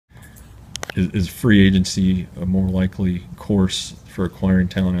Is free agency a more likely course for acquiring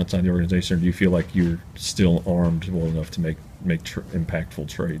talent outside the organization, or do you feel like you're still armed well enough to make impactful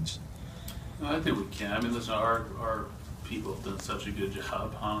trades? I think we can. I mean, listen, our people have done such a good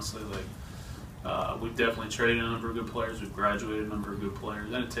job, honestly. Like, we've definitely traded a number of good players. We've graduated a number of good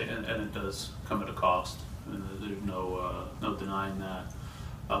players, and it does come at a cost. And there's no denying that.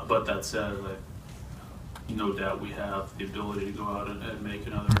 But that said, like, no doubt we have the ability to go out and make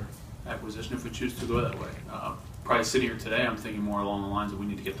another acquisition if we choose to go that way. Probably sitting here today, I'm thinking more along the lines that we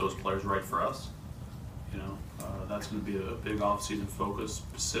need to get those players right for us. You know, that's going to be a big off-season focus,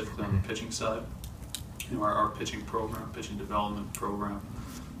 specifically on the pitching side. You know, our pitching program, pitching development program,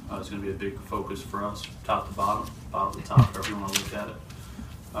 is going to be a big focus for us, top to bottom, bottom to top, however you want to look at it.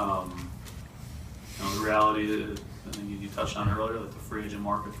 You know, the reality is, I think you touched on earlier, that the free agent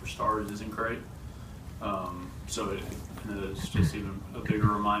market for starters isn't great. So it's just even a bigger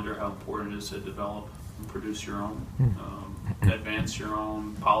reminder how important it is to develop and produce your own, advance your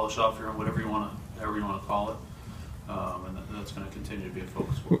own, polish off your own, however you want to call it. And that's going to continue to be a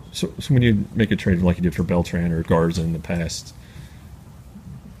focus for us. So when you make a trade like you did for Beltran or Garza in the past,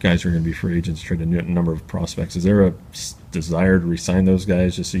 guys who are going to be free agents, trade a number of prospects. Is there a desire to re-sign those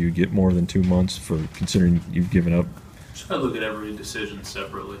guys just so you get more than 2 months for considering you've given up? Try to look at every decision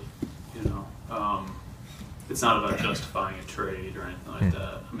separately. You know, it's not about justifying a trade or anything like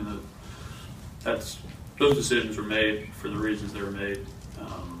that. I mean, those decisions were made for the reasons they were made.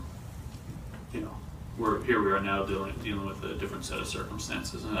 You know, we are now dealing with a different set of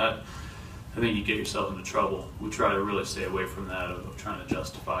circumstances, and I think you get yourself into trouble. We try to really stay away from that of trying to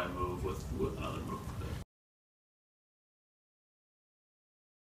justify a move with another move.